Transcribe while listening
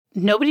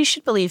Nobody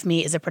Should Believe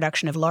Me is a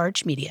production of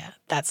Large Media.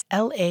 That's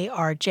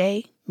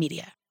LARJ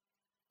Media.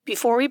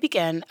 Before we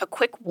begin, a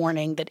quick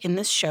warning that in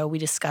this show we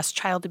discuss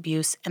child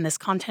abuse and this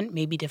content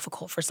may be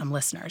difficult for some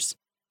listeners.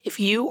 If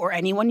you or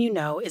anyone you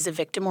know is a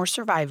victim or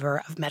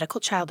survivor of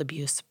medical child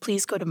abuse,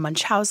 please go to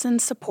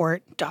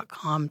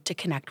munchausensupport.com to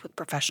connect with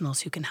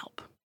professionals who can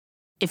help.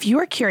 If you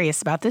are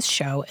curious about this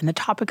show and the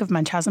topic of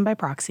Munchausen by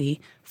proxy,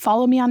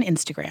 follow me on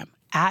Instagram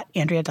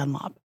 @Andrea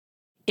Dunlop.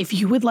 If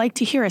you would like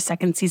to hear a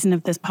second season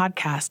of this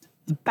podcast,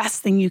 the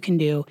best thing you can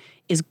do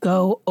is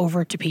go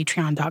over to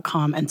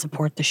patreon.com and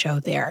support the show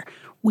there.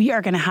 We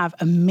are going to have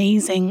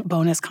amazing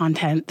bonus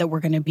content that we're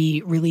going to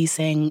be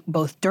releasing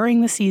both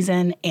during the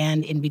season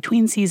and in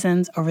between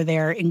seasons over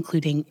there,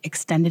 including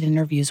extended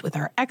interviews with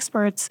our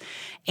experts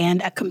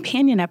and a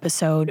companion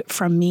episode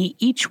from me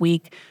each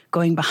week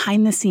going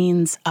behind the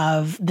scenes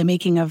of the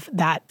making of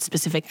that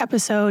specific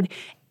episode,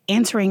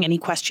 answering any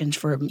questions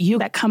from you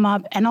that come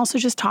up, and also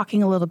just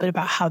talking a little bit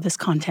about how this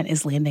content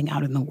is landing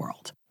out in the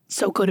world.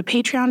 So go to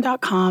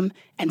patreon.com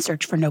and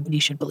search for Nobody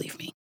Should Believe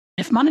Me.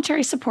 If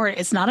monetary support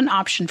is not an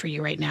option for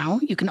you right now,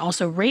 you can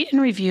also rate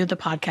and review the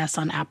podcast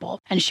on Apple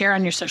and share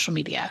on your social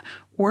media.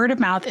 Word of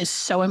mouth is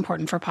so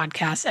important for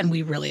podcasts, and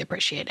we really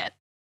appreciate it.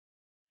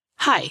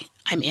 Hi,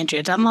 I'm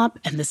Andrea Dunlop,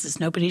 and this is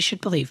Nobody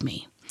Should Believe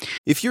Me.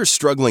 If you're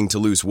struggling to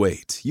lose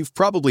weight, you've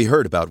probably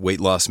heard about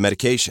weight loss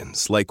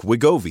medications like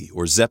Wegovy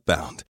or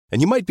Zepbound,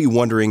 and you might be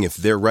wondering if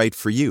they're right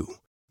for you.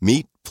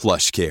 Meet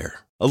PlushCare,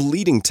 a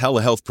leading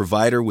telehealth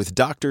provider with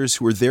doctors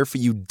who are there for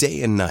you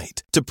day and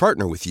night to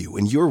partner with you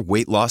in your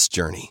weight loss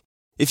journey.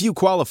 If you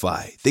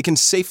qualify, they can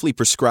safely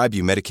prescribe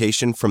you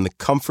medication from the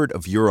comfort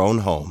of your own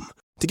home.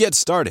 To get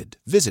started,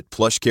 visit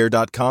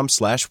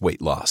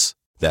plushcare.com/weightloss.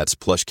 That's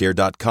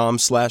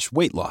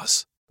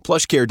plushcare.com/weightloss.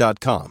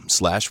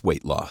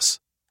 plushcare.com/weightloss.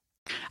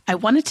 I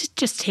wanted to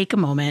just take a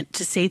moment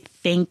to say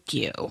thank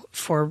you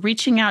for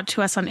reaching out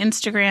to us on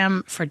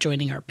Instagram, for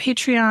joining our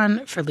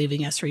Patreon, for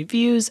leaving us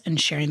reviews and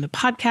sharing the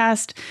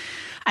podcast.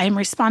 I am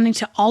responding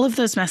to all of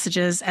those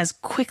messages as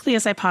quickly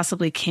as I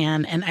possibly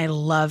can, and I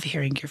love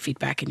hearing your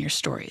feedback and your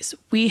stories.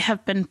 We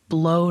have been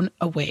blown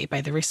away by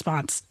the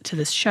response to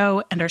this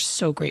show and are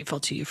so grateful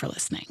to you for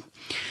listening.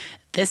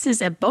 This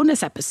is a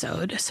bonus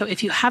episode, so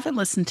if you haven't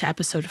listened to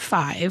episode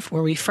 5,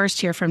 where we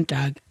first hear from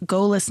Doug,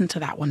 go listen to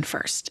that one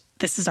first.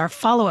 This is our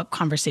follow-up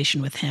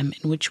conversation with him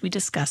in which we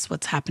discuss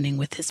what's happening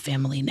with his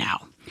family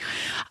now.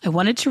 I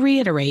wanted to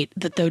reiterate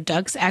that though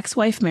Doug's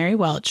ex-wife, Mary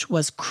Welch,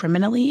 was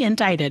criminally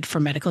indicted for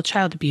medical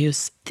child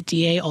abuse, the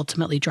DA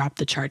ultimately dropped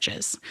the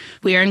charges.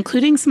 We are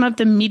including some of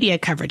the media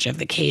coverage of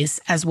the case,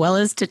 as well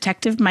as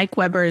Detective Mike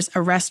Weber's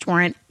arrest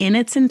warrant in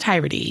its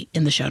entirety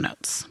in the show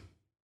notes.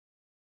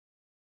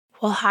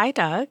 Well, hi,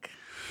 Doug.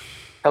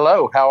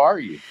 Hello, how are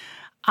you?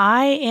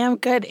 I am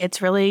good.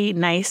 It's really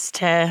nice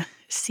to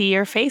see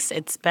your face.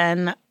 It's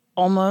been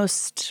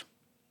almost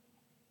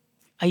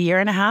a year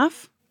and a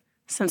half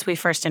since we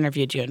first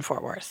interviewed you in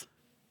Fort Worth.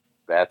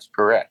 That's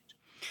correct.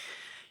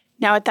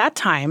 Now, at that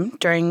time,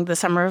 during the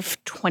summer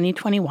of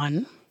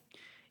 2021,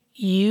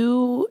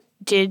 you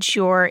did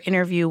your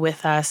interview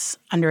with us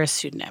under a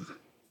pseudonym.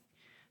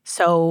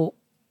 So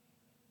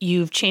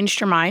you've changed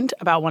your mind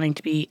about wanting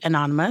to be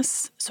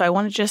anonymous. So I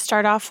want to just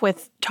start off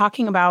with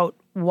talking about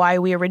why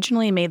we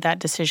originally made that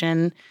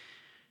decision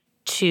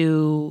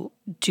to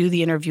do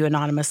the interview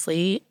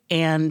anonymously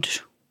and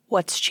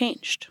what's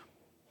changed.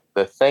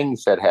 The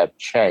things that have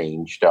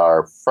changed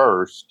are,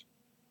 first,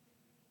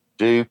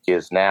 Duke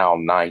is now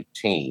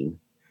 19.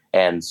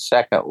 And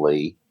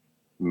secondly,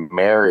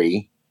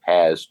 Mary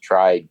has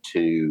tried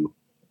to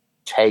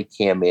take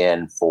him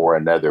in for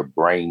another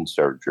brain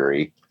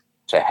surgery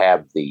to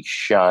have the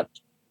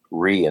shunt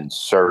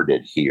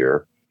reinserted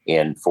here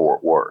in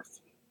Fort Worth.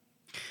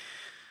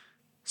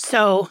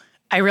 So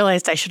I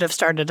realized I should have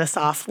started us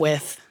off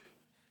with,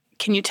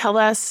 can you tell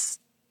us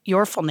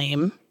your full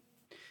name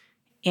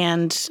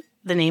and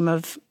the name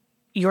of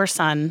your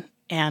son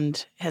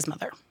and his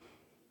mother?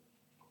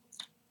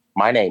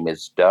 My name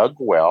is Doug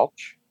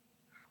Welch.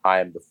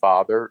 I am the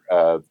father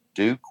of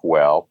Duke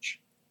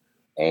Welch,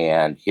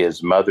 and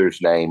his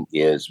mother's name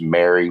is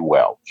Mary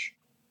Welch.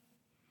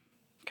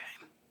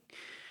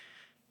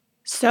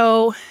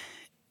 So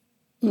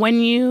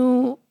when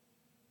you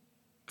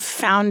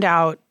found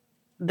out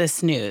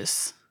this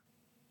news,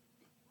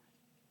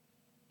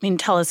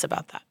 tell us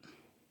about that.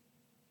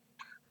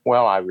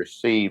 Well, I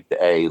received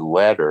a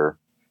letter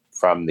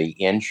from the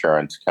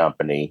insurance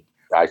company.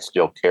 I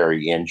still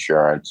carry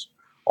insurance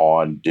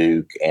on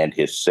Duke and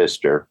his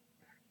sister.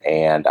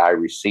 And I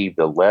received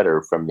a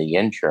letter from the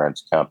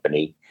insurance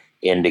company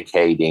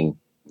indicating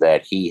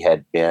that he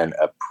had been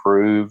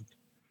approved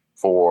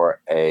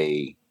for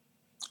a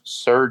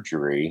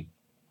surgery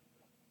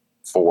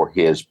for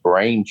his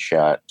brain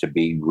shunt to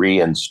be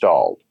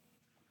reinstalled.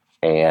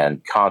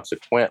 And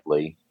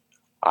consequently,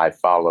 I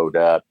followed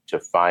up to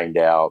find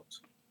out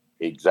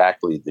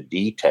exactly the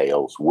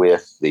details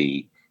with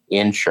the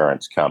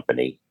insurance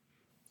company.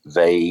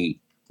 They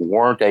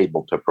weren't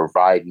able to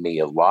provide me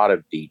a lot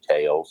of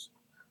details,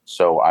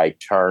 so I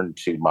turned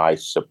to my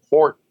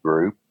support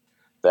group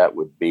That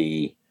would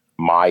be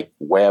Mike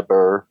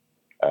Weber,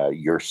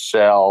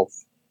 yourself,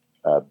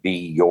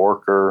 B.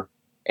 Yorker,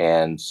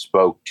 and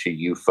spoke to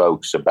you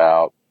folks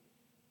about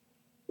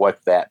what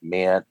that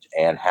meant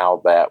and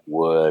how that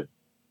would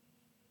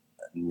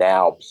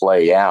now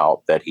play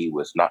out that he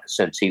was not,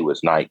 since he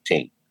was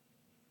 19.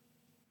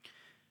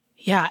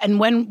 Yeah. And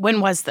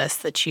when was this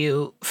that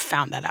you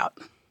found that out?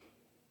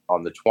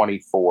 On the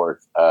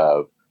 24th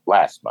of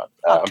last month.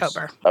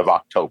 October. Of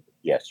October,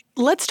 yes.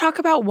 Let's talk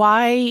about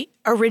why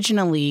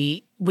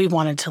originally we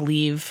wanted to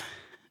leave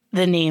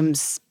the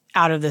names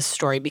out of this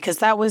story, because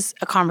that was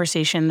a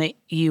conversation that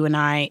you and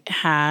I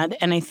had.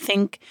 And I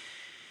think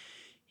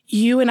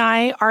you and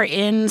I are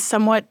in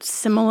somewhat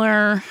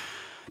similar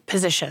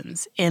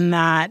positions in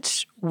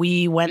that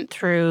we went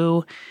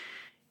through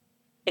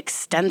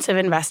extensive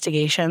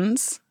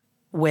investigations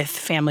with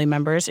family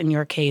members, in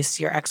your case,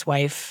 your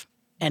ex-wife,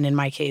 and in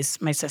my case,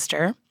 my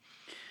sister.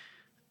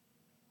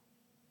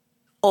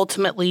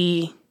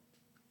 Ultimately,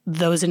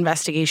 those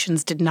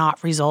investigations did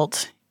not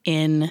result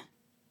in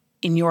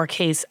your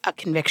case, a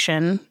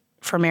conviction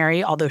for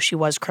Mary, although she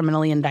was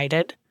criminally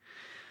indicted.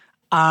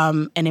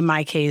 And in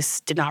my case,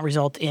 did not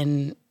result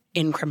in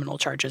criminal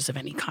charges of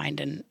any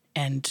kind.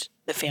 And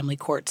the family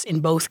courts,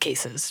 in both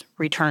cases,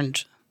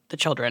 returned the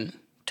children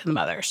to the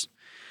mothers.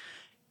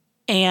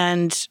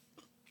 And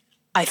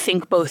I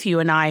think both you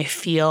and I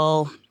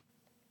feel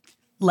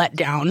let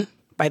down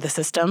by the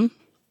system.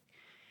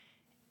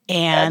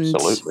 And,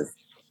 absolutely.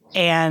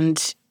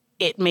 And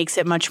it makes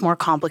it much more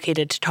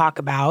complicated to talk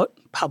about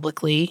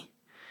publicly,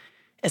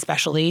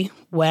 especially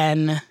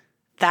when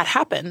that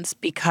happens,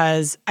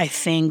 because I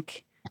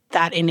think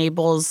that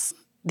enables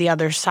the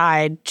other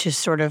side to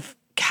sort of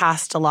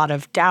cast a lot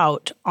of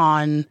doubt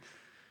on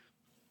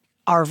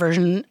our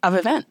version of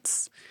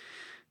events,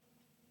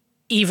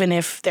 even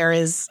if there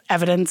is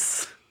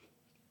evidence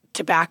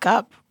to back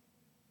up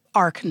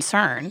our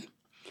concern.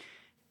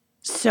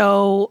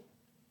 So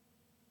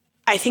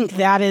I think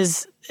that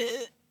is,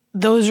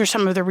 those are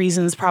some of the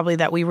reasons probably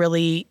that we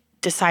really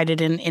decided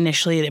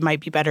initially that it might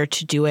be better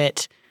to do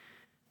it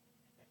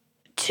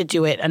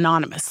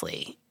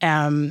anonymously.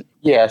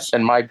 Yes,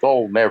 and my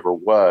goal never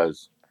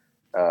was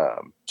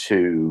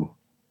to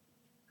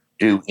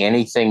do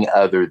anything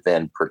other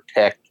than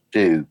protect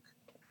Duke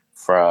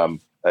from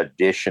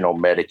additional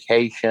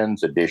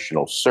medications,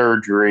 additional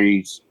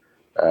surgeries,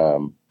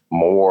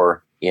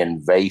 more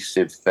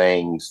invasive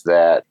things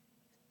that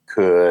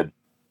could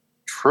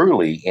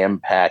truly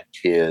impact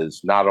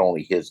not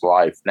only his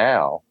life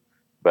now,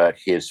 but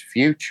his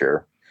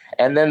future.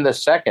 And then the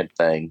second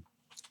thing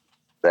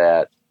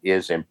that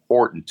is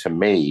important to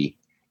me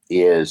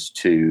is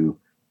to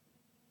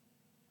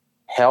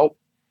help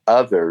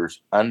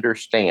others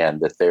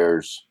understand that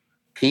there's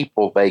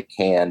people they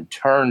can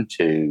turn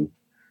to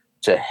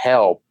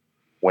help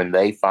when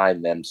they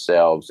find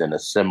themselves in a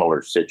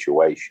similar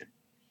situation.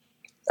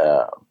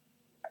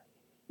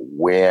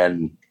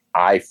 When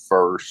I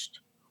first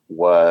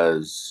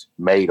was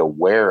made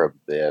aware of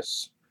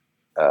this,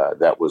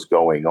 that was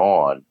going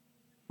on,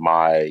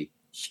 my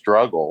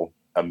struggle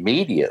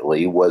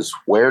immediately was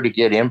where to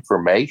get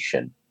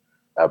information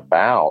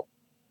about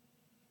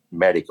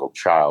medical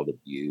child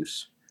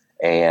abuse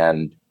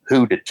and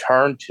who to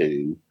turn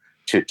to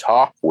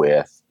talk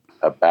with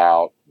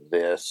about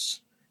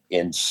this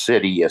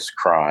insidious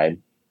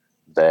crime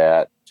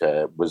that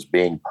was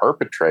being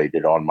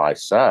perpetrated on my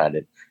son.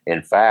 And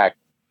in fact,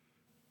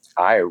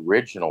 I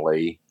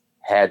originally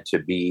had to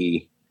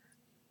be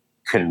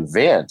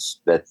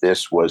convinced that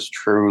this was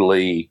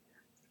truly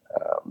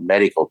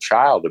medical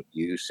child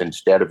abuse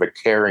instead of a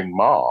caring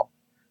mom.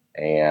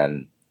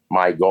 And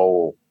my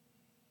goal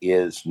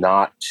is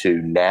not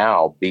to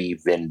now be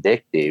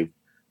vindictive,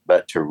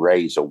 but to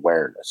raise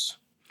awareness.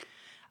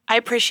 I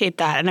appreciate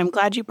that. And I'm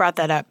glad you brought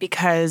that up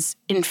because,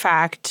 in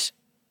fact,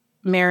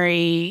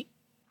 Mary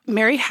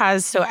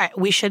has, so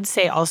we should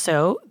say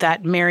also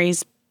that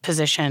Mary's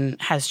position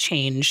has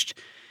changed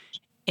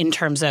in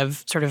terms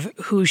of sort of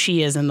who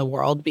she is in the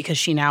world because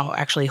she now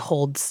actually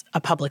holds a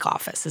public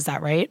office. Is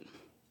that right?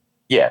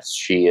 Yes,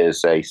 she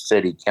is a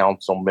city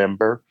council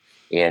member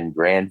in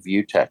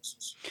Grandview,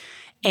 Texas.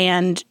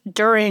 And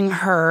during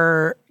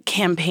her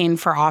campaign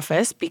for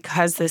office,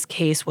 because this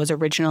case was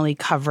originally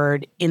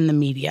covered in the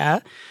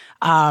media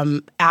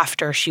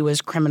after she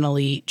was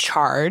criminally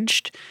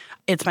charged,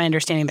 it's my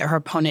understanding that her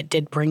opponent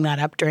did bring that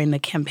up during the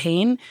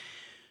campaign.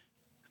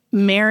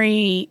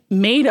 Mary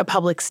made a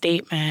public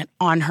statement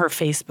on her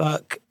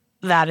Facebook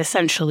that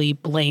essentially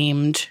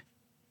blamed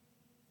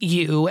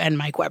you and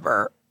Mike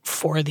Weber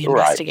for the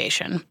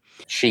investigation. Right.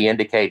 She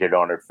indicated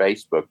on her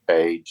Facebook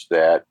page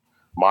that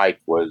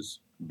Mike was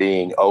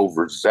being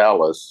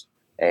overzealous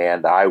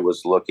and I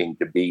was looking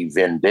to be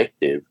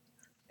vindictive.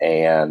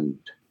 And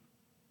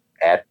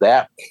at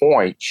that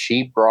point,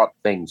 she brought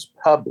things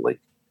public,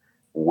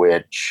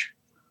 which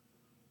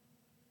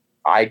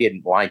I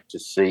didn't like to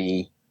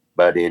see,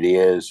 but it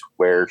is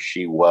where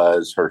she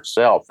was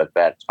herself at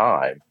that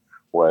time,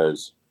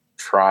 was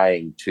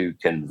trying to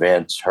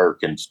convince her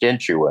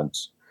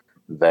constituents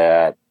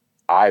that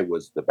I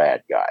was the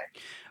bad guy.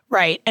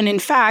 Right. And in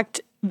fact,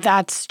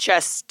 that's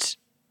just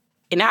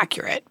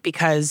inaccurate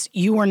because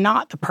you were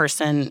not the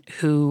person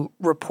who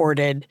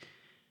reported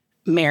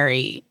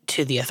Mary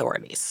to the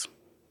authorities.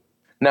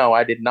 No,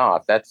 I did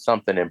not. That's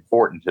something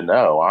important to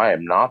know. I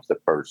am not the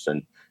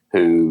person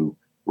who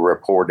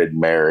reported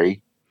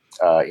Mary.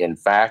 In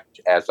fact,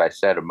 as I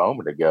said a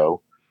moment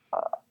ago,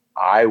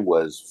 I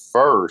was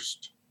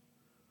first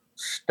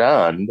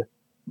stunned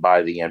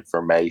by the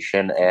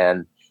information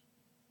and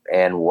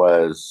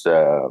was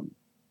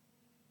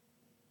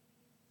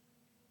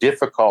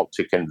difficult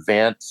to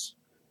convince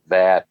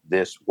that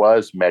this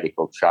was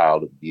medical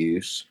child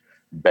abuse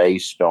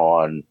based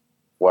on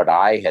what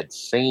I had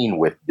seen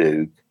with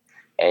Duke.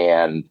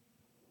 And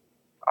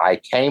I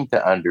came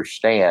to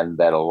understand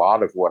that a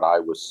lot of what I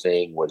was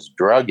seeing was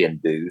drug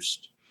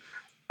induced,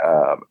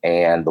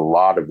 and a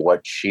lot of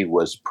what she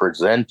was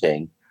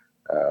presenting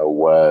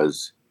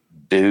was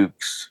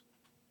Duke's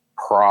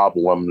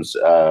problems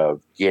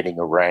of getting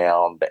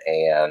around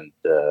and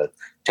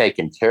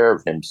taking care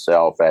of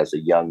himself as a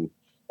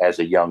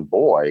young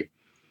boy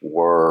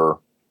were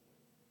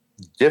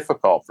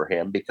difficult for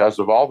him because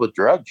of all the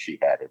drugs she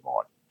had him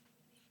on.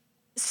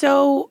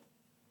 So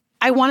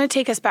I want to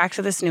take us back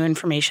to this new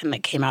information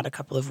that came out a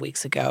couple of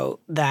weeks ago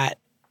that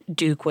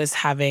Duke was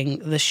having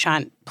the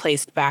shunt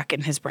placed back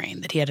in his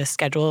brain, that he had a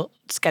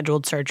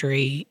scheduled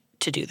surgery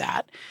to do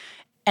that.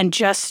 And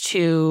just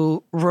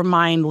to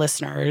remind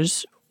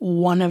listeners,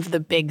 one of the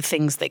big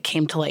things that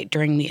came to light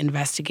during the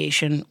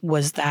investigation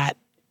was that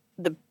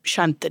the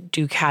shunt that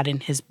Duke had in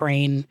his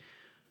brain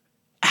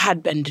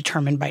had been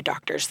determined by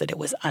doctors that it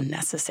was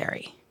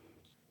unnecessary.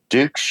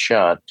 Duke's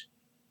shunt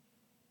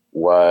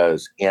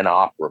was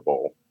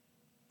inoperable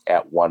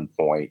at one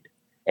point,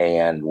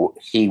 and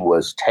he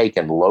was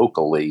taken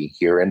locally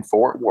here in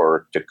Fort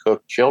Worth to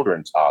Cook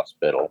Children's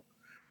Hospital,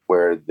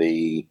 where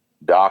the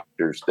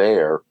doctors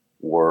there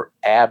were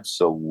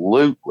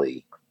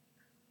absolutely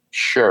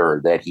sure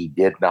that he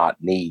did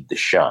not need the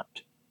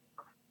shunt.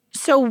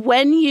 So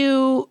when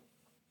you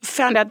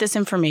found out this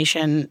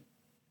information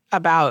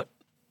about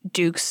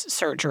Duke's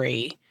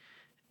surgery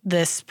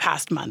this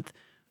past month,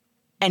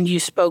 and you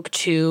spoke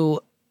to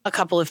a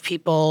couple of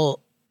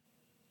people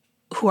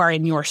who are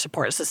in your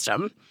support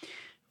system,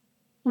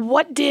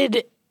 what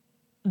did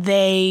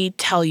they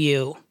tell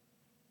you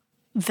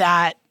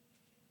that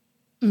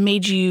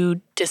made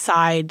you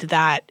decide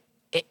that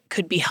it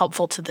could be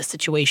helpful to the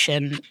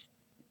situation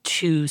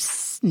to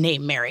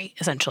name Mary,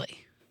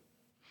 essentially?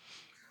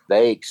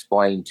 They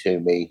explained to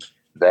me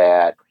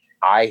that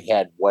I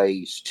had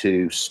ways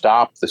to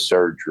stop the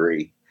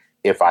surgery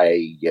if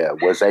I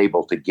was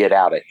able to get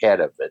out ahead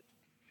of it.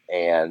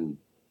 And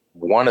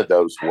one of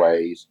those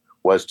ways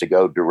was to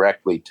go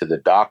directly to the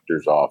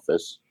doctor's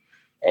office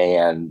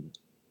and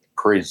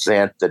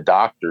present the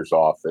doctor's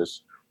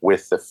office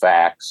with the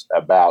facts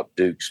about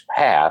Duke's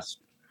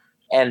past.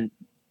 And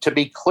to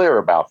be clear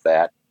about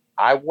that,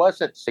 I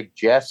wasn't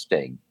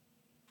suggesting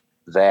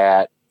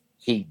that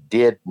he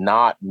did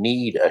not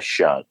need a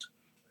shunt.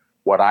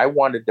 What I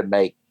wanted to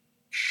make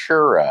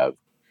sure of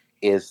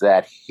is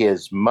that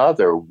his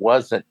mother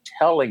wasn't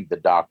telling the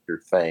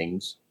doctor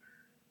things,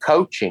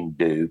 coaching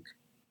Duke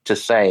to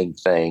saying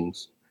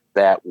things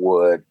that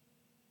would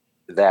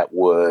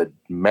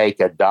make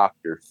a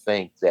doctor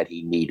think that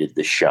he needed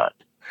the shunt.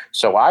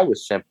 So I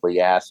was simply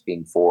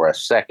asking for a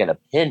second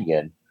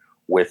opinion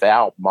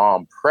without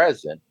mom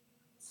present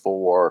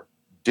for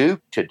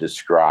Duke to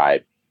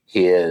describe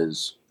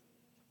his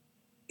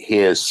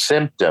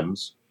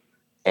symptoms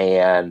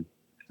and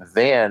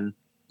then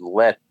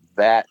let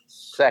that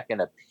second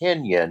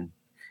opinion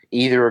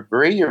either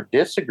agree or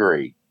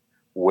disagree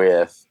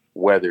with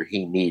whether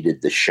he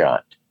needed the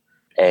shunt.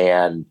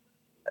 And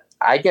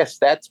I guess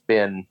that's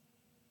been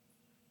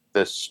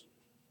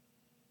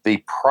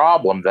the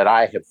problem that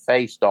I have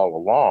faced all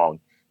along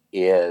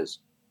is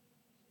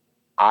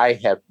I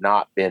have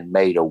not been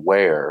made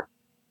aware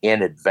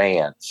in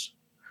advance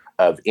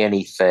of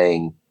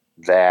anything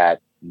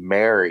that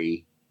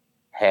Mary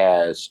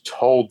has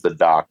told the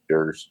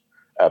doctors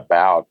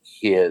about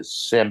his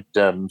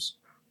symptoms.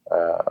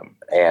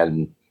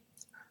 And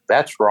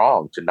that's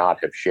wrong to not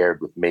have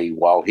shared with me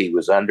while he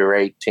was under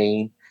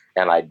 18.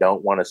 And I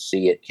don't want to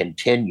see it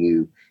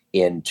continue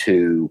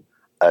into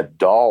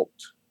adulthood.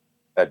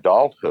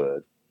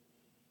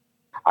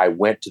 I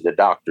went to the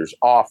doctor's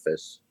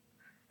office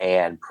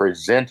and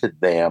presented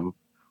them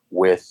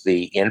with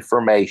the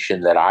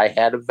information that I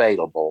had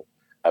available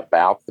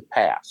about the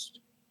past.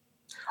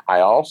 I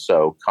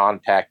also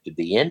contacted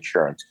the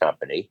insurance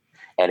company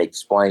and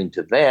explained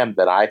to them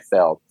that I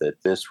felt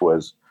that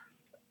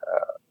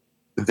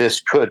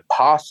this could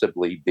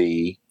possibly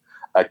be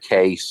a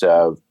case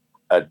of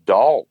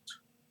adult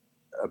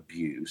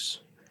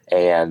abuse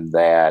and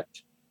that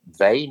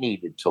they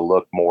needed to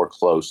look more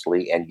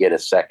closely and get a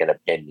second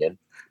opinion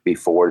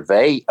before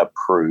they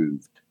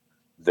approved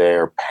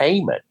their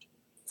payment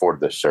for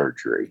the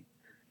surgery.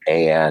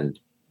 And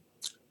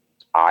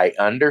I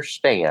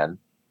understand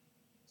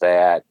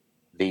that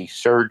the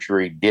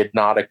surgery did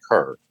not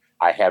occur.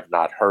 I have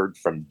not heard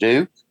from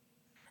Duke,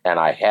 and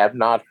I have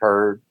not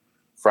heard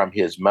from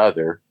his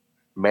mother,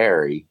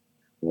 Mary,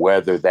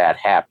 whether that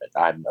happened.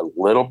 I'm a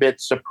little bit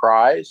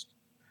surprised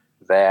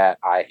that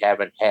I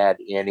haven't had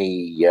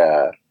any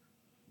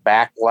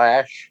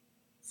backlash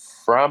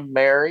from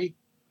Mary,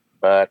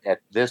 but at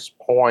this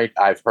point,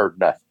 I've heard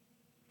nothing.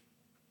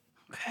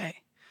 Okay.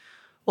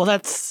 Well,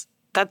 that's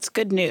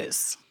good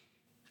news.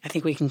 I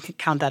think we can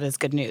count that as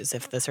good news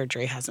if the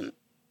surgery hasn't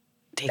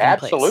taken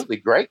place. Absolutely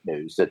great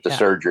news that the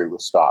surgery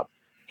was stopped.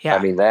 Yeah. I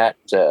mean, that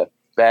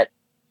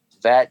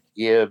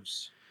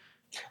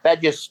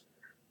just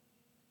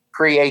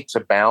creates a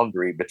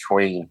boundary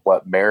between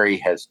what Mary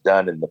has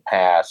done in the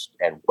past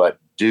and what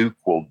Duke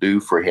will do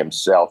for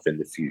himself in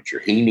the future.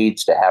 He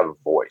needs to have a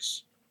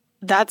voice.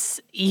 That's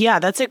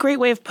a great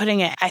way of putting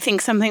it. I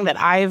think something that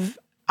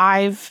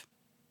I've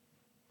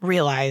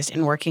realized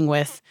in working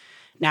with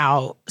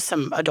now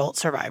some adult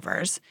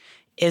survivors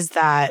is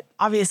that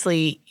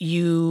obviously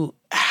you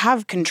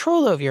have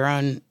control over your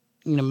own,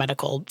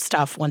 medical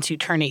stuff once you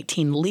turn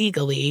 18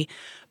 legally,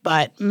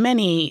 but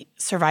many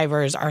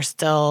survivors are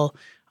still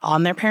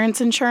on their parents'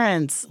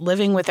 insurance,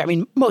 living with,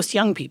 most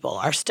young people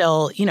are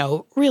still,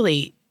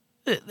 really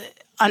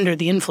under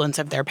the influence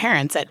of their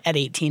parents at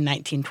 18,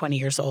 19, 20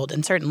 years old.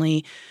 And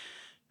certainly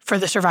for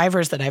the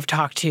survivors that I've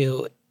talked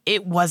to,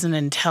 it wasn't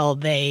until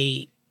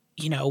they,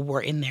 were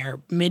in their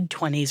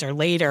mid-20s or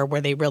later where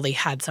they really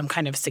had some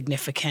kind of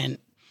significant,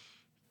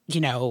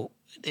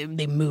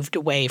 they moved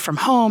away from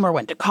home or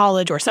went to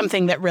college or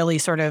something that really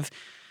sort of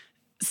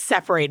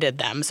separated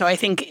them. So I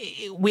think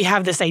we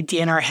have this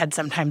idea in our head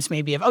sometimes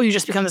maybe of, you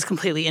just become this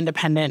completely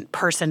independent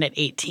person at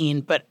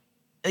 18. But,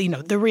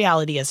 the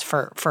reality is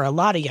for a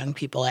lot of young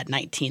people at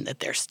 19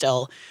 that they're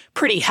still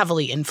pretty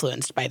heavily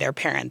influenced by their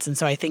parents. And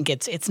so I think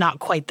it's not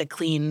quite the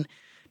clean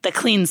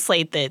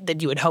slate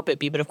that you would hope it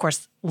be. But of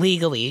course,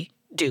 legally,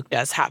 Duke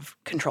does have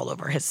control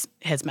over his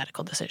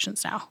medical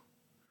decisions now.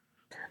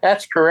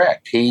 That's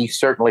correct. He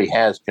certainly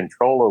has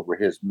control over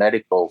his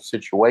medical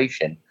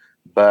situation,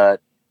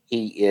 but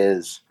he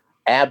is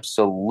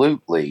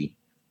absolutely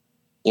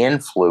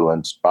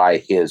influenced by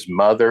his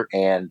mother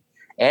and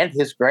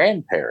his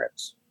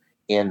grandparents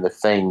in the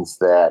things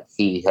that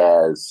he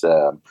has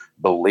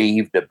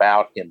believed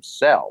about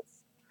himself,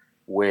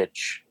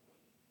 which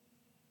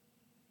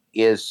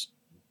is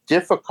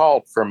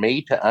difficult for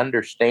me to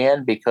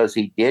understand because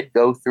he did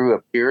go through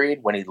a period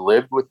when he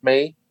lived with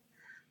me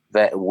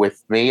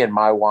and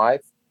my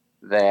wife,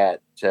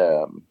 that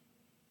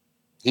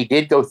he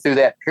did go through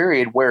that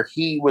period where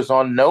he was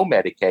on no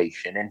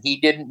medication and he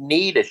didn't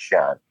need a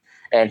shunt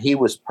and he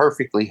was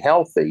perfectly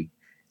healthy.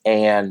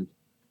 And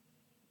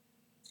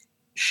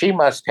she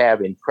must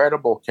have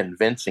incredible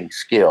convincing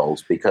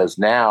skills because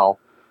now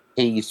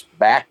he's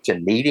back to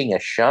needing a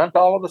shunt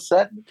all of a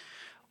sudden.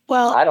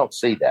 Well, I don't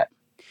see that.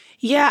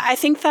 Yeah, I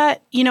think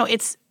that,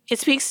 it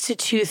speaks to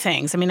two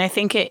things. I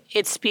think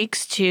it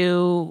speaks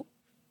to,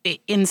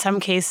 in some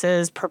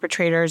cases,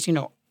 perpetrators,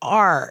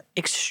 are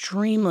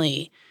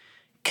extremely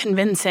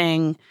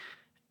convincing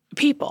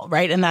people,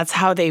 right? And that's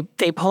how they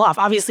pull off.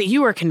 Obviously,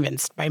 you were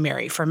convinced by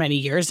Mary for many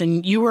years,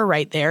 and you were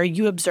right there.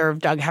 You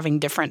observed Duke having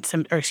different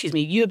symptoms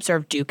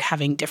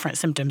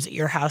at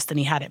your house than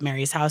he had at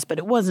Mary's house. But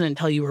it wasn't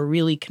until you were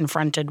really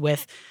confronted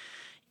with,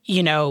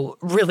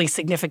 really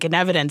significant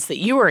evidence that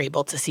you were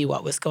able to see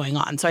what was going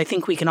on. So I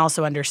think we can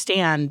also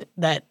understand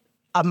that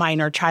a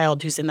minor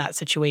child who's in that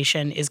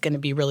situation is going to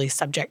be really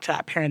subject to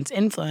that parent's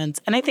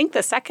influence. And I think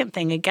the second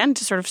thing, again,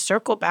 to sort of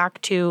circle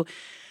back to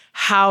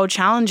how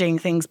challenging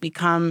things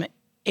become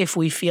if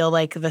we feel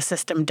like the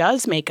system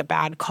does make a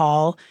bad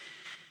call,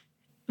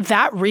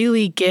 that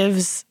really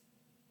gives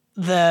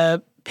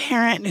the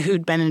parent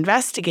who'd been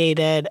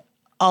investigated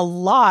a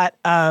lot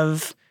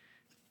of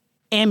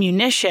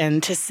ammunition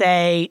to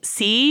say,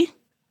 see,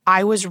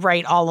 I was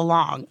right all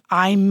along.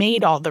 I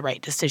made all the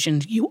right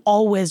decisions. You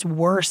always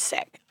were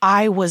sick.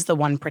 I was the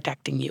one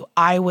protecting you.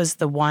 I was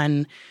the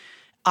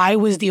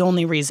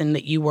only reason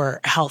that you were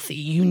healthy.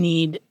 You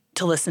need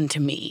to listen to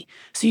me.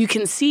 So you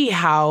can see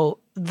how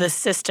the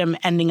system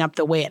ending up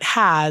the way it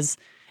has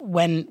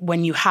when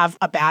you have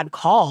a bad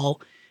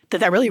call,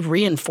 that really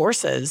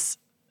reinforces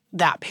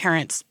that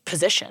parent's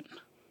position.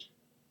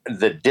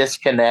 The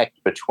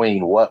disconnect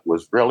between what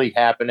was really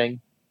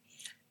happening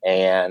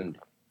and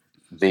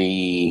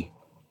the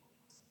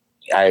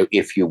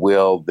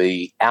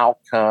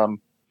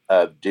outcome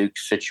of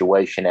Duke's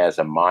situation as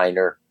a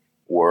minor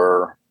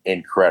were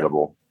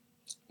incredible.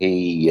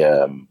 He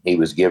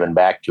was given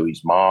back to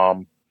his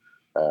mom,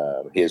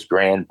 his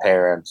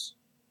grandparents.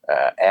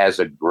 As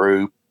a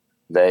group,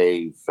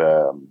 they've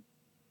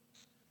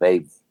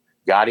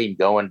got him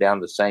going down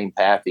the same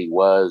path he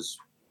was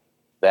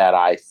that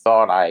I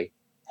thought I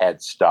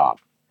had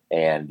stopped.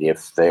 And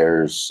if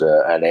there's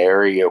an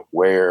area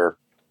where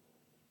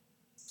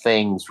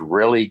things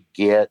really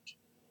get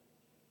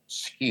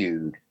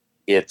skewed,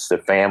 it's the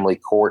family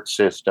court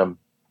system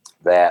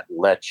that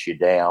lets you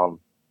down.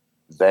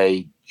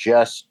 They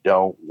just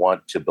don't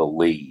want to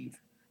believe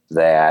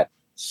that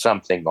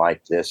something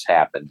like this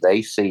happened.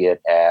 They see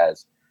it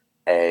as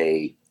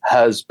a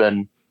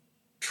husband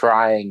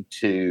trying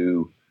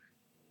to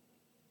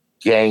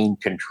gain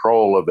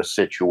control of a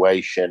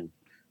situation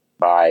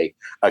by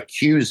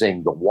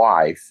accusing the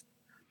wife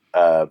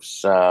of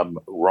some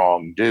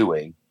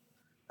wrongdoing,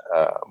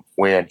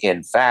 when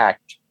in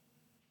fact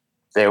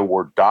there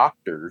were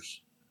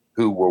doctors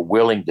who were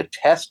willing to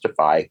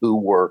testify, who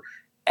were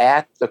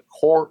at the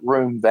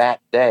courtroom that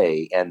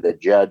day, and the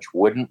judge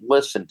wouldn't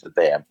listen to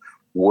them,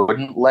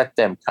 wouldn't let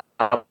them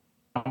come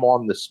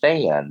on the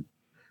stand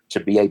to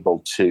be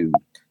able to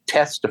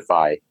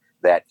testify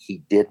that he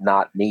did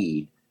not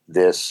need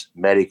this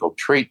medical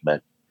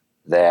treatment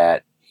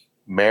that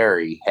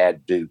Mary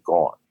had Duke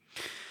on.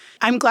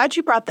 I'm glad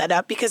you brought that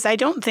up because I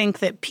don't think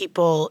that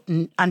people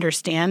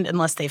understand,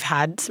 unless they've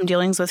had some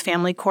dealings with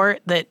family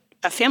court, that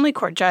a family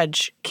court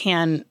judge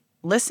can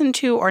listen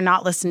to or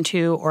not listen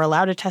to or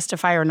allow to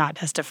testify or not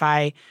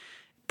testify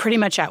pretty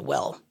much at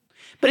will.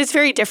 But it's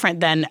very different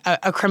than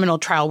a criminal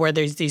trial where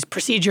there's these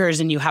procedures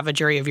and you have a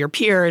jury of your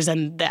peers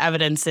and the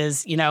evidence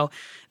is, the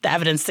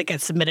evidence that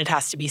gets submitted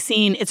has to be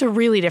seen. It's a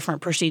really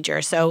different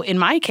procedure. So in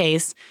my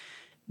case,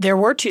 there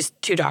were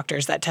two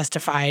doctors that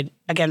testified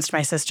against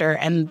my sister,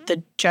 and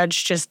the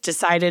judge just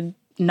decided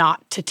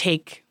not to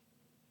take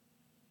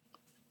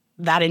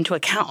that into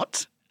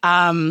account.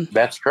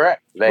 That's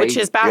correct. Which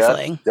is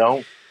baffling.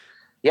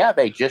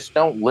 They just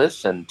don't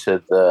listen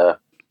to the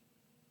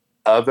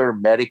other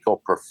medical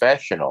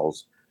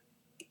professionals.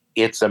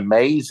 It's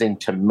amazing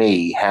to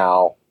me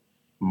how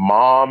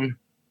mom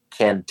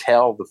can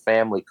tell the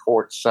family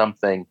court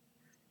something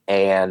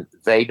and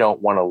they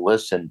don't want to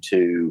listen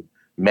to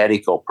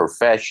medical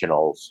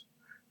professionals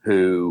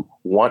who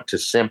want to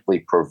simply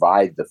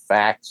provide the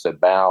facts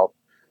about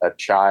a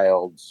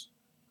child's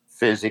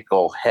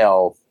physical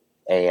health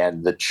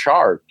and the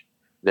chart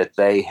that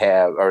they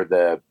have, or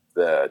the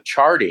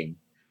charting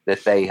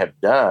that they have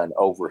done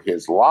over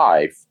his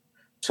life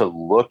to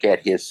look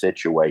at his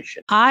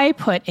situation. I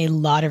put a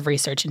lot of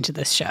research into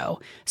this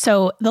show.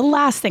 So the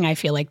last thing I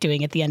feel like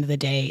doing at the end of the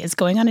day is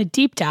going on a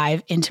deep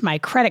dive into my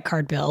credit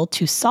card bill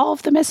to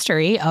solve the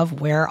mystery of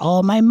where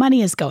all my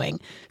money is going.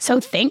 So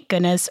thank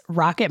goodness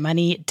Rocket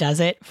Money does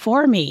it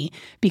for me,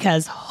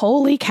 because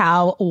holy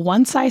cow,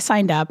 once I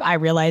signed up, I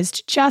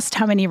realized just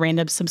how many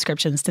random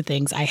subscriptions to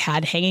things I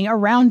had hanging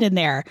around in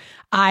there.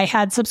 I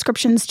had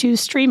subscriptions to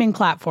streaming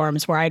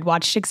platforms where I'd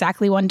watched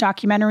exactly one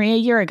documentary a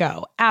year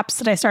ago, apps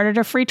that I started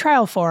a free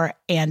trial for,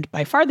 and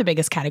by far the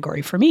biggest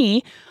category for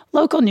me,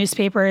 local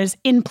newspapers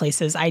in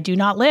places I do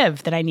not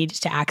live that I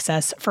needed to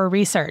access for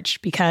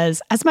research.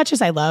 Because as much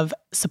as I love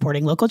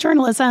supporting local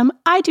journalism,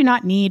 I do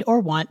not need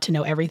or want to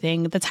know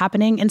everything that's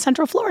happening in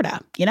Central Florida,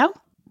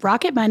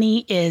 Rocket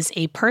Money is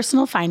a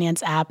personal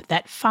finance app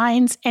that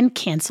finds and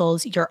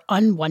cancels your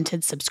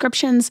unwanted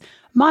subscriptions,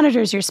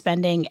 monitors your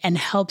spending, and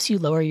helps you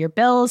lower your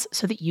bills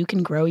so that you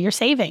can grow your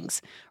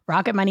savings.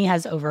 Rocket Money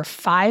has over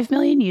 5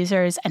 million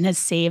users and has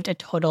saved a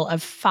total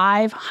of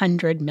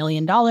 $500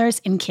 million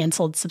in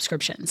canceled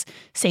subscriptions,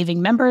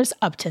 saving members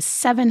up to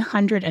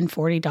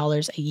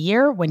 $740 a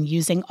year when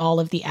using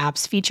all of the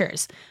app's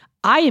features.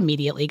 I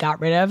immediately got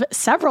rid of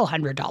several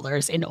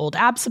 $100s in old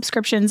app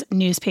subscriptions,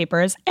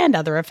 newspapers, and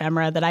other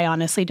ephemera that I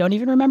honestly don't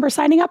even remember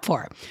signing up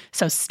for.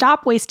 So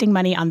stop wasting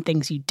money on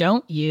things you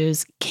don't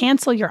use.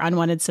 Cancel your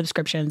unwanted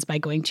subscriptions by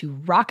going to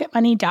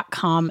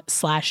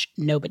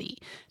rocketmoney.com/nobody.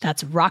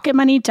 That's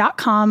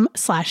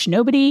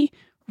rocketmoney.com/nobody.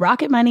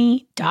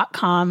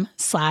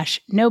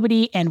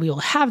 rocketmoney.com/nobody, and we will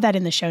have that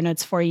in the show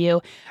notes for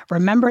you.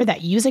 Remember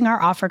that using our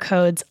offer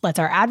codes lets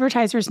our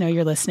advertisers know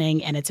you're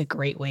listening, and it's a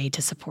great way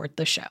to support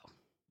the show.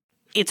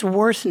 It's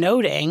worth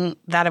noting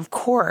that, of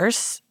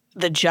course,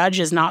 the judge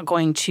is not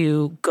going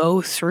to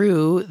go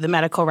through the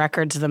medical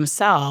records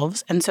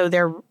themselves. And so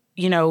there,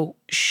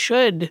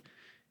 should,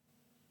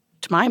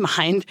 to my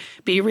mind,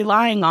 be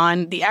relying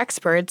on the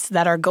experts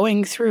that are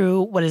going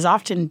through what is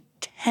often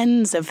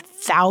tens of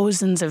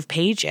thousands of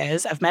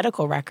pages of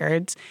medical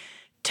records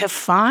to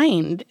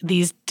find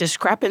these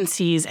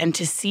discrepancies and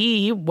to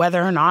see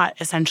whether or not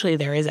essentially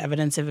there is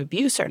evidence of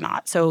abuse or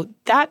not. So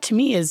that, to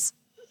me, is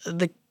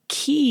the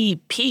key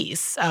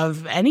piece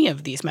of any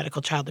of these medical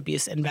child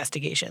abuse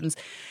investigations.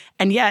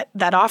 And yet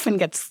that often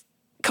gets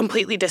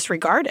completely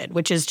disregarded,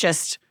 which is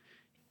just,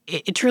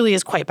 it truly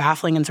is quite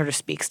baffling and sort of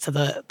speaks to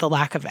the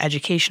lack of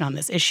education on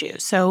this issue.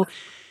 So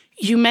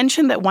you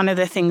mentioned that one of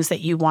the things that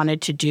you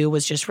wanted to do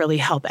was just really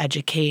help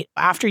educate.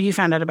 After you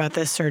found out about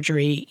this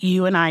surgery,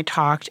 you and I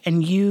talked,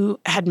 and you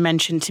had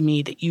mentioned to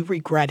me that you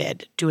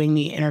regretted doing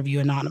the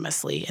interview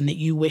anonymously and that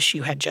you wish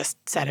you had just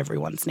said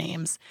everyone's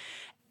names.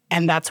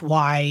 And that's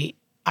why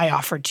I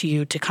offered to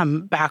you to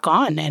come back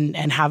on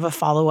and have a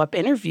follow-up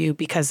interview,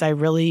 because I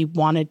really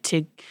wanted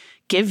to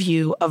give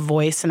you a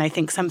voice. And I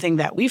think something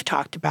that we've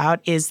talked about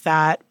is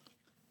that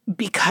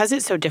because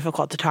it's so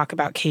difficult to talk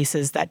about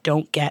cases that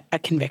don't get a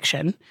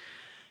conviction,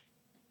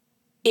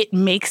 it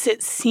makes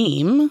it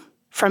seem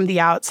from the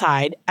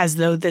outside as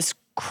though this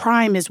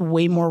crime is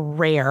way more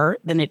rare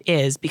than it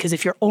is, because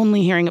if you're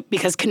only hearing it,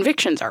 because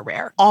convictions are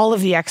rare. All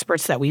of the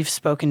experts that we've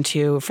spoken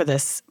to for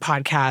this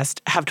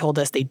podcast have told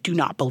us they do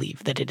not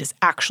believe that it is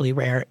actually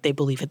rare. They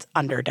believe it's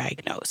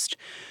underdiagnosed.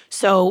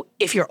 So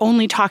if you're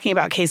only talking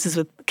about cases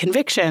with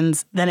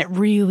convictions, then it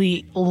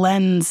really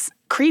lends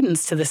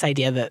credence to this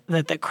idea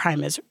that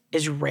crime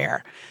is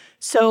rare.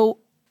 So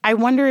I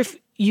wonder if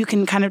you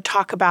can kind of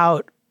talk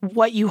about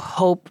what you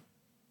hope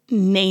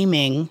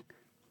naming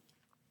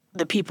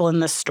the people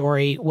in this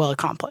story will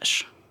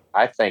accomplish.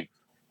 I think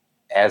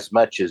as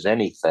much as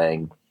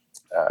anything,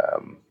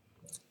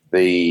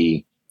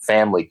 the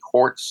family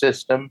court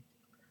system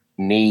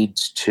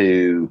needs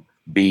to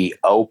be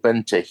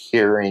open to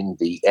hearing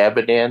the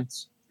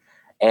evidence,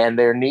 and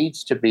there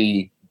needs to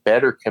be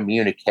better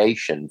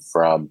communication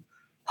from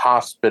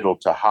hospital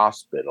to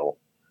hospital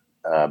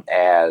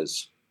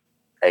as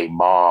a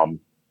mom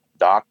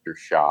doctor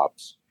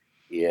shops.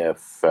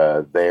 If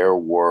there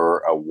were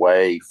a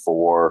way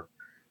for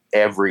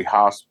every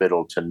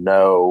hospital to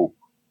know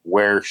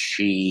where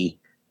she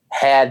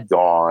had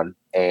gone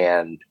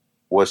and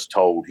was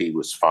told he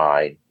was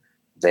fine,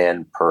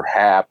 then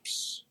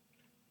perhaps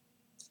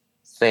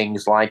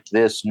things like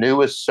this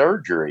newest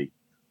surgery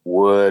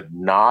would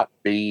not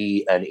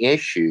be an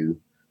issue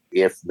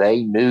if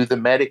they knew the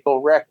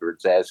medical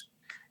records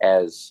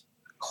as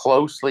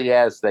closely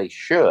as they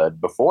should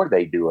before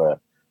they do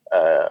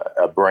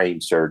a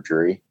brain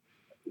surgery.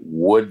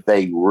 Would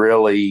they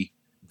really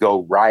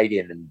go right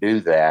in and do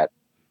that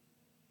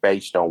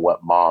based on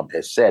what mom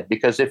has said?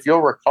 Because if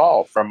you'll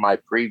recall from my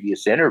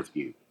previous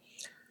interview,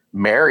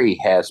 Mary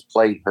has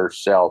played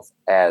herself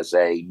as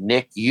a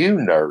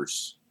NICU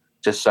nurse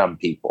to some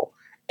people,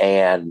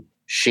 and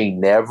she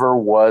never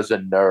was a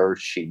nurse.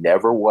 She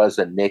never was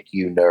a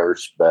NICU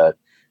nurse, but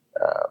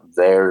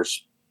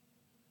there's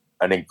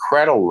an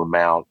incredible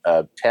amount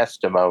of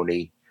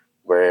testimony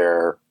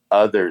where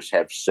others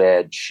have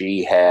said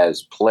she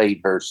has played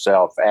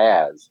herself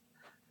as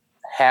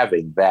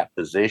having that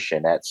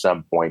position at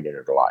some point in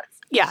her life.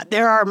 Yeah,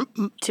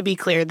 to be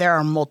clear, there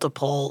are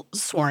multiple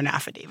sworn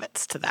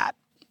affidavits to that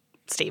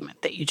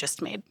statement that you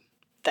just made,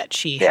 that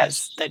she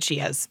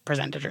has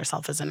presented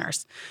herself as a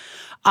nurse.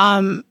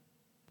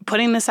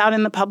 Putting this out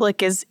in the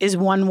public is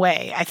one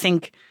way. I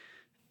think,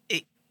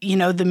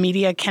 the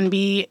media can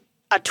be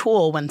a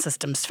tool when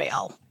systems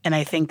fail. And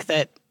I think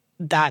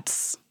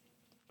that's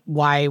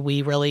why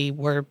we really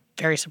were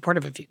very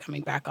supportive of you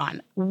coming back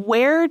on.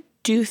 Where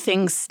do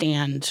things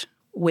stand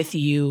with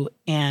you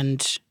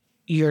and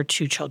your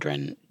two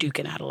children, Duke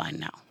and Adeline,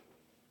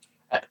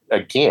 now?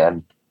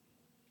 Again,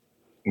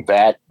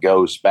 that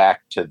goes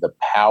back to the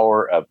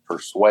power of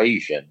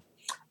persuasion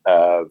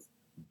of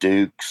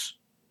Duke's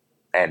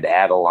and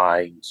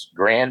Adeline's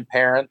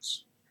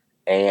grandparents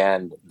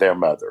and their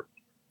mother.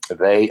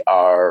 They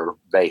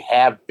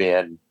have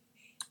been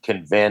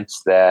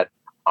convinced that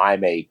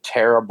I'm a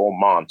terrible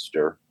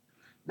monster,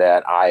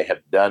 that I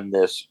have done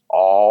this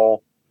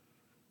all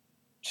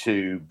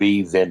to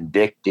be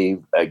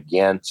vindictive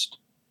against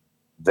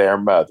their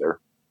mother,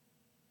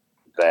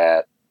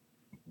 that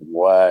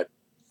what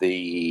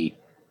the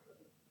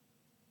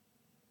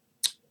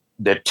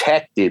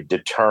detective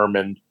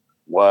determined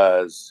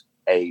was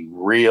a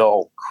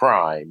real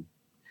crime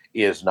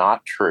is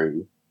not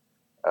true.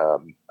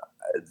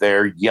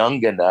 They're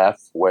young enough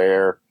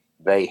where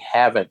they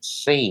haven't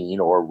seen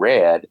or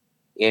read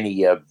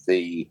any of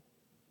the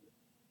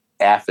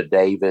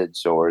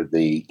affidavits or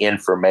the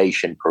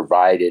information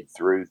provided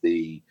through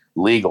the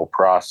legal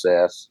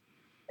process.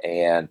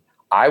 And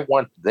I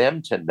want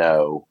them to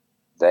know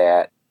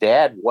that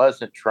Dad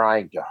wasn't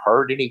trying to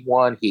hurt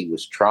anyone. He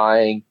was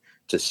trying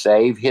to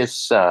save his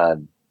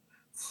son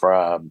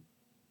from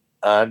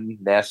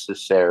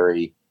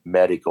unnecessary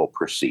medical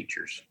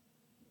procedures.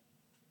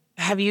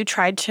 Have you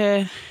tried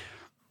to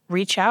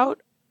reach out?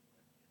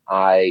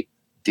 I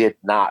did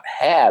not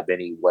have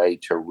any way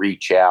to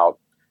reach out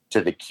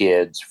to the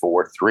kids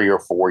for 3 or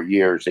 4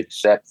 years,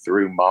 except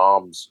through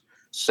Mom's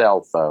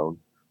cell phone,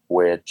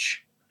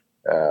 which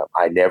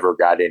I never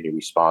got any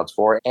response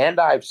for. And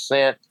I've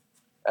sent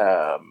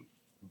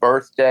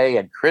birthday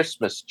and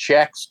Christmas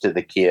checks to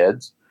the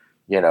kids,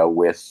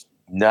 with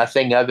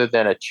nothing other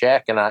than a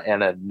check and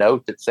a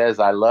note that says,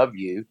 "I love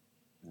you."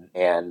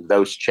 And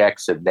those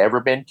checks have never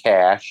been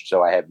cashed,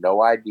 so I have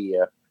no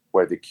idea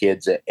where the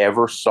kids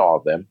ever saw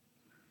them.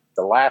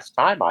 The last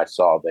time I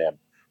saw them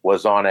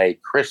was on a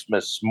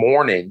Christmas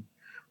morning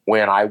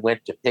when I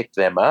went to pick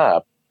them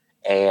up,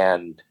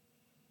 and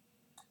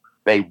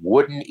they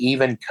wouldn't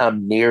even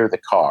come near the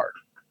car,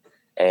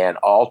 and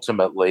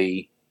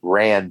ultimately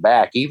ran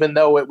back. Even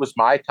though it was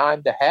my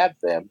time to have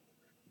them,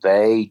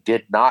 they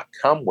did not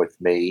come with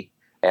me,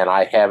 and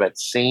I haven't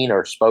seen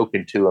or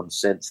spoken to them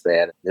since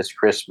then. This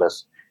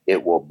Christmas,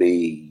 it will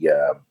be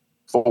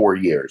 4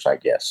 years, I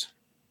guess.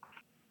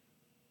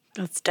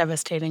 That's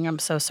devastating. I'm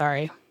so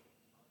sorry.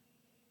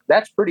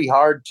 That's pretty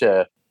hard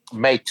to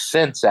make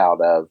sense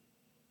out of,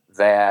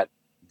 that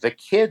the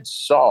kids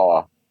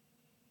saw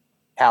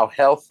how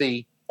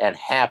healthy and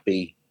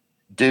happy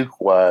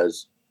Duke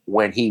was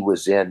when he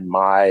was in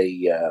my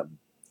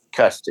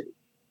custody.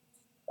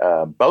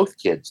 Both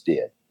kids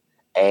did.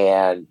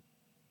 And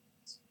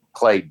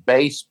played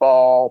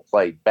baseball,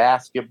 played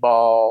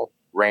basketball,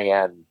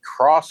 ran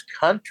cross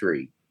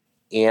country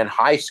in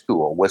high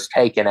school, was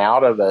taken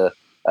out of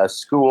a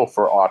school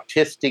for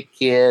autistic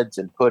kids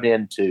and put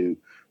into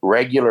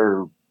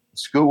regular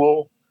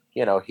school.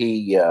 You know,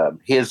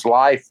 his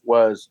life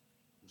was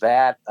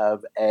that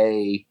of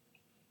a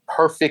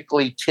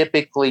perfectly,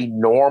 typically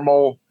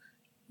normal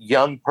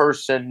young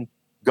person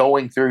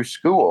going through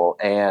school.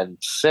 And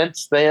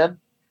since then,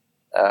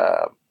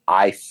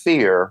 I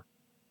fear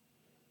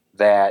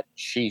that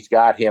she's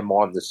got him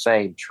on the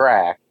same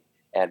track.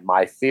 And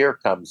my fear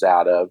comes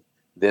out of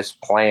this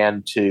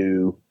plan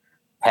to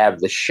have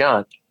the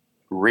shunt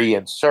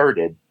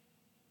reinserted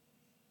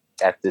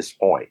at this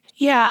point.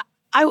 Yeah,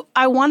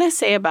 I want to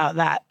say about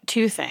that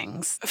two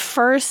things.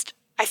 First,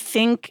 I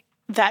think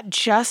that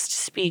just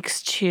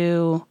speaks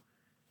to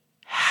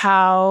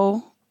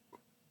how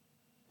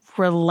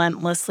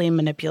relentlessly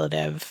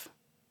manipulative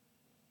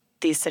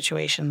these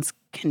situations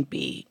can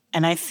be.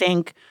 And I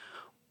think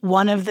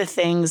one of the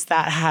things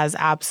that has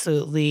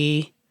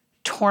absolutely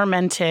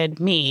tormented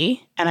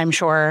me, and I'm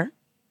sure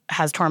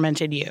has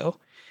tormented you,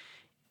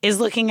 is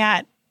looking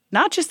at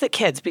not just the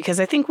kids, because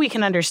I think we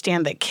can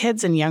understand that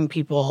kids and young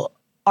people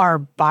are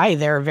by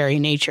their very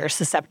nature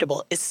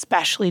susceptible,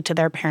 especially to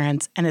their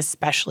parents and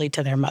especially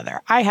to their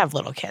mother. I have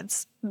little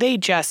kids. They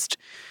just,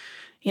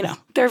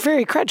 they're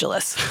very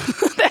credulous.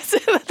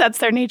 That's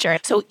their nature.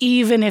 So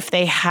even if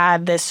they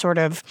had this sort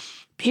of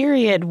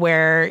period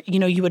where,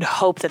 you would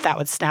hope that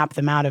would snap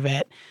them out of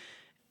it,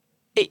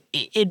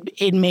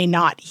 it may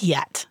not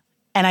yet.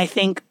 And I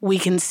think we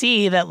can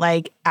see that,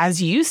 like,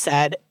 as you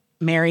said,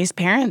 Mary's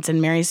parents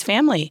and Mary's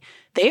family,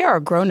 they are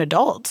grown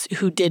adults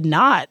who did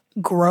not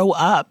grow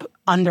up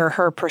under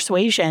her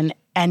persuasion,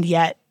 and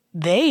yet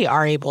they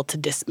are able to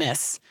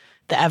dismiss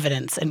the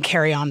evidence and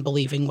carry on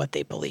believing what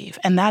they believe.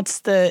 And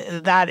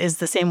that is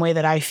the same way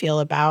that I feel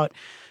about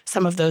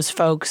some of those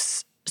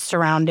folks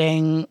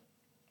surrounding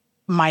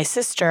my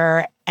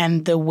sister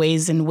and the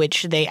ways in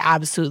which they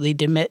absolutely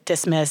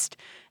dismissed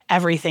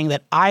everything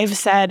that I've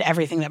said,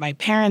 everything that my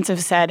parents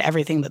have said,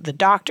 everything that the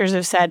doctors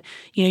have said.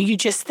 You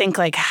just think,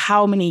 like,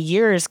 how many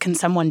years can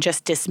someone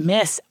just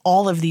dismiss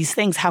all of these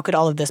things? How could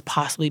all of this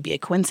possibly be a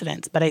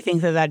coincidence? But I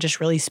think that just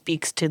really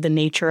speaks to the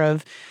nature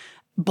of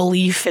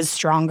belief is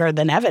stronger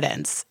than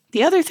evidence.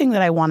 The other thing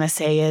that I want to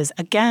say is,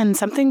 again,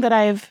 something that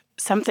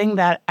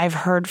I've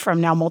heard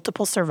from now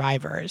multiple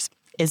survivors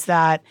is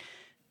that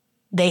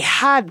they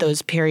had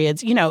those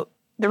periods.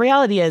 The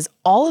reality is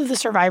all of the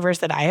survivors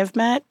that I have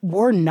met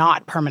were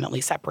not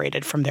permanently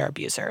separated from their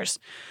abusers.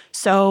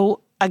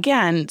 So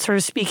again, sort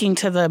of speaking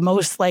to the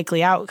most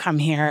likely outcome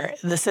here,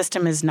 the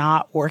system is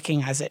not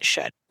working as it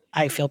should.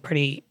 I feel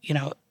pretty,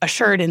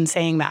 assured in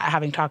saying that,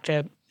 having talked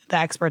to the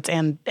experts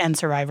and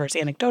survivors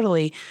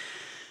anecdotally.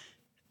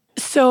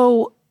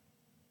 So,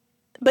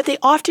 but they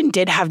often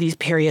did have these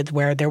periods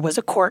where there was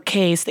a court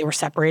case, they were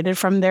separated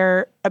from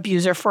their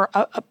abuser for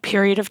a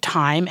period of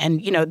time.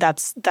 And,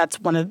 that's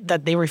one of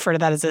that, they refer to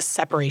that as a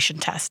separation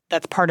test.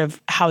 That's part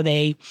of how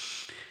they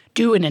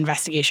do an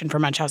investigation for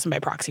Munchausen by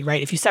proxy,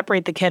 right? If you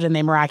separate the kid and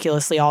they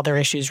miraculously all their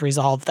issues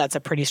resolve, that's a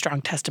pretty strong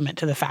testament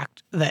to the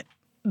fact that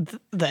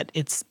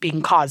it's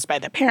being caused by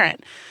the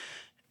parent.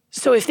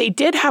 So if they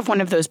did have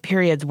one of those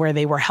periods where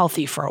they were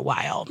healthy for a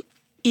while,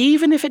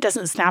 even if it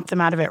doesn't snap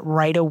them out of it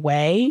right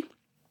away,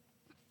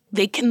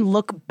 they can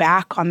look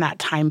back on that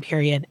time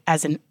period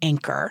as an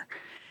anchor,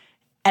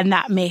 and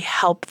that may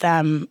help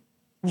them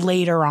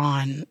later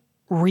on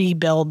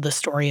rebuild the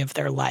story of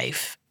their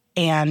life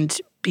and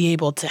be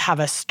able to have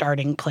a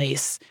starting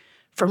place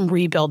from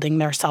rebuilding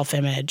their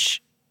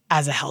self-image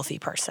as a healthy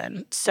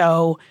person.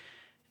 So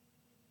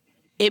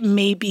it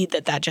may be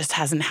that just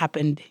hasn't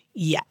happened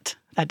yet.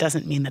 That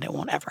doesn't mean that it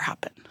won't ever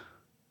happen.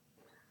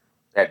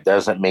 That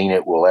doesn't mean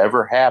it will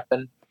ever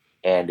happen,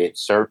 and it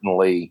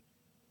certainly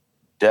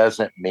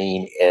doesn't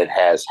mean it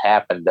has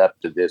happened up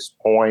to this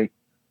point,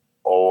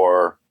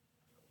 or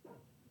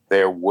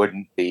there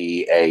wouldn't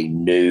be a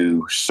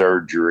new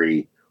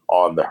surgery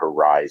on the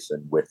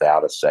horizon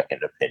without a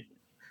second opinion.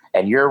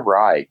 And you're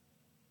right.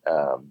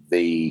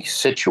 The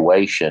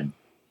situation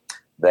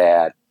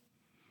that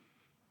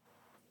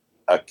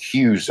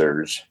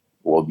accusers,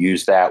 we'll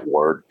use that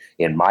word.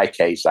 In my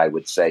case, I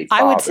would say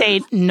fathers. I would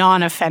say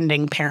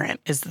non-offending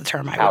parent is the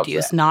term I would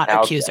use, not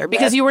accuser.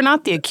 Because you were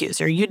not the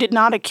accuser. You did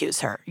not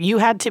accuse her. You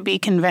had to be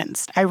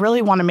convinced. I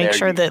really want to make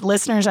sure that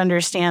listeners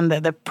understand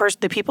that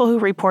the people who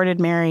reported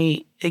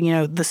Mary,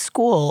 the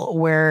school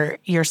where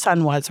your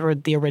son was, were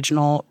the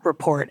original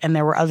report. And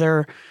there were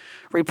other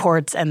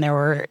reports, and there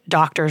were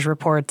doctors'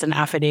 reports and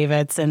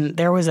affidavits. And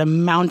there was a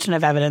mountain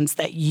of evidence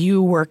that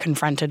you were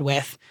confronted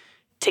with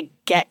to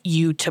get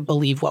you to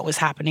believe what was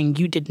happening.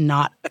 You did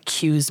not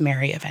accuse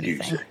Mary of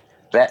anything.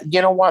 That,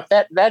 you know what,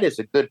 that is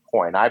a good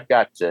point. I've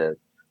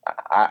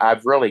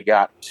really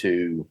got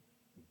to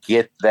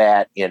get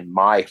that in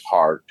my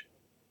heart,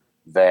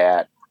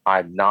 that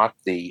I'm not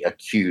the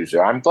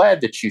accuser. I'm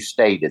glad that you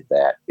stated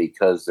that,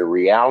 because the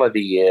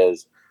reality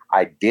is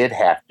I did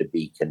have to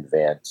be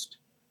convinced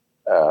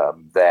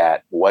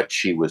that what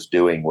she was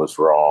doing was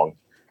wrong.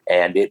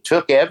 And it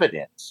took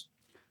evidence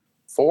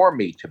for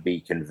me to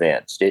be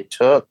convinced. It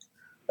took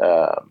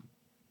um,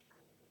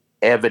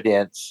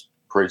 evidence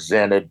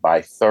presented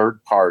by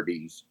third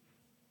parties.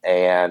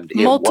 And it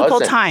Multiple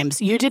wasn't.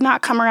 times. You did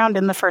not come around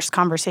in the first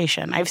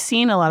conversation. I've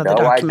seen a lot of the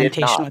No, I did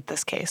documentation not. with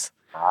this case.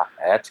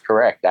 That's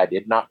correct. I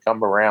did not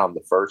come around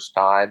the first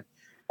time.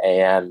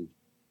 And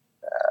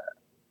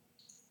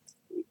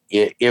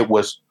it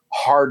was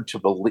hard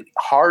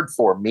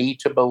for me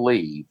to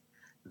believe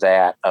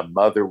that a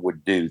mother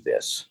would do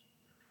this.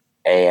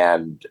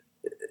 And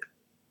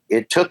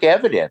it took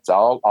evidence.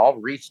 I'll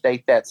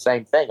restate that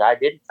same thing. I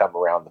didn't come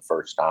around the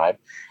first time.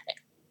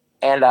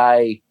 And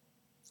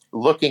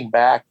looking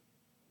back,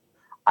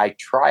 I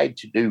tried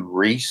to do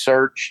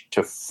research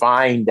to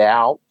find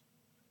out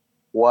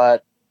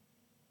what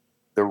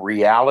the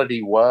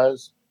reality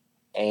was.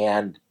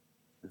 And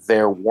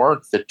there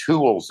weren't the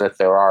tools that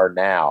there are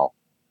now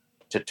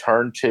to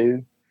turn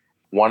to.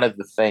 One of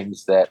the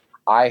things that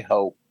I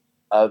hope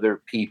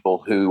other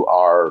people who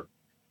are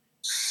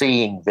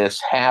seeing this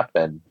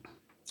happen,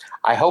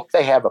 I hope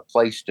they have a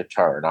place to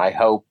turn. I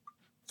hope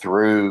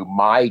through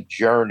my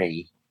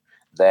journey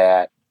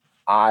that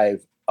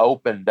I've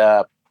opened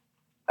up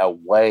a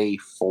way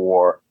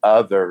for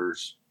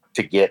others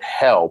to get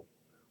help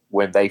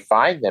when they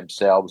find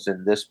themselves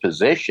in this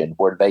position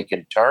where they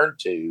can turn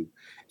to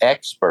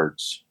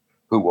experts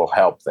who will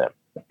help them.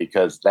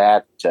 Because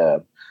that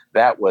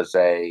was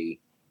a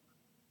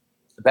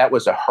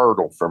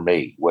hurdle for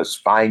me, was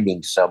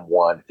finding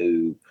someone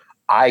who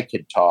I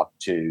could talk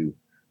to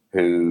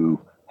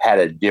who had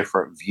a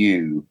different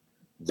view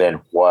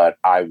than what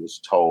I was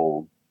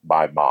told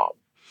by mom.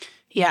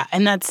 Yeah,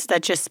 and that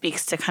just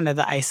speaks to kind of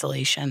the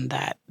isolation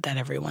that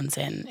everyone's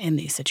in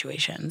these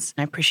situations.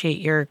 I appreciate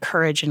your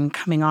courage in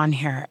coming on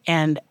here.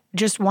 And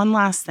just one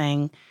last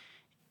thing,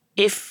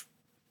 if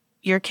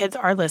your kids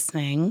are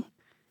listening,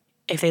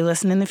 if they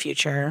listen in the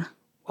future,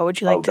 what would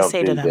you like to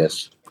say to them?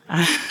 This.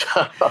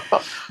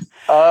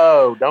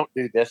 Oh, don't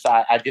do this.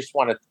 I just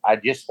want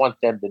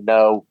them to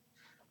know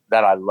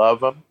that I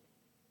love them,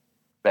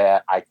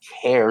 that I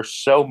care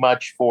so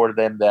much for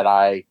them, that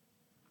I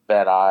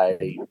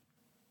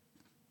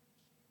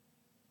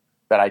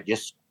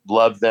just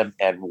love them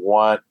and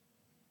want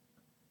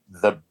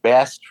the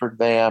best for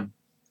them.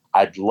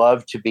 I'd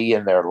love to be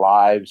in their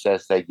lives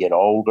as they get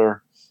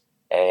older.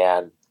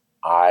 And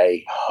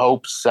I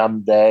hope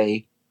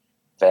someday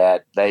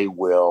that they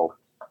will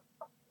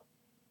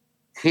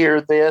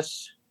hear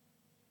this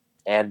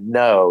and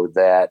know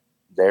that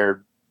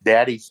their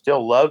daddy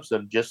still loves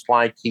them, just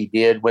like he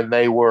did when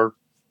they were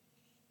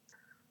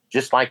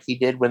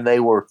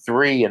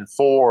 3 and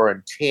 4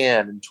 and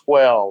 10 and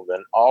 12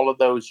 and all of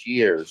those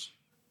years.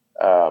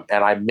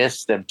 And I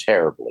miss them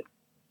terribly.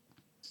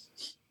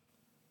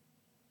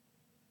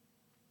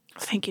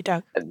 Thank you,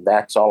 Doug. And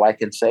that's all I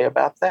can say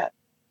about that.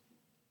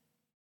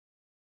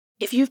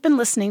 If you've been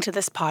listening to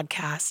this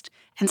podcast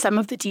and some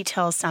of the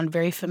details sound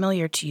very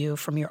familiar to you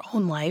from your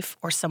own life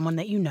or someone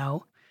that you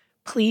know,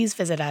 please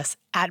visit us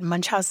at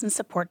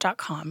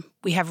munchausensupport.com.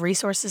 We have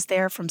resources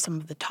there from some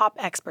of the top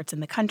experts in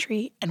the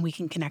country, and we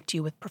can connect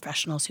you with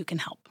professionals who can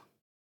help.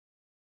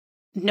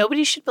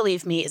 Nobody Should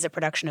Believe Me is a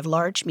production of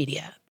Large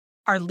Media.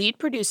 Our lead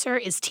producer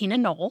is Tina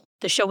Knoll.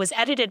 The show was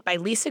edited by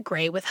Lisa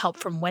Gray with help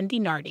from Wendy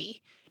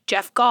Nardi.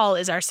 Jeff Gall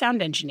is our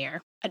sound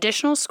engineer.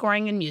 Additional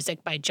scoring and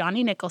music by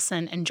Johnny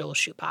Nicholson and Joel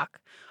Shupak.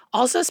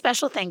 Also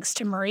special thanks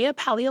to Maria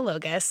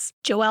Paleologos,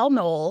 Joelle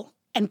Knoll,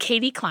 and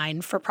Katie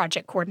Klein for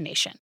project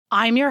coordination.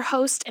 I'm your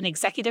host and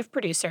executive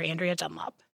producer, Andrea Dunlop.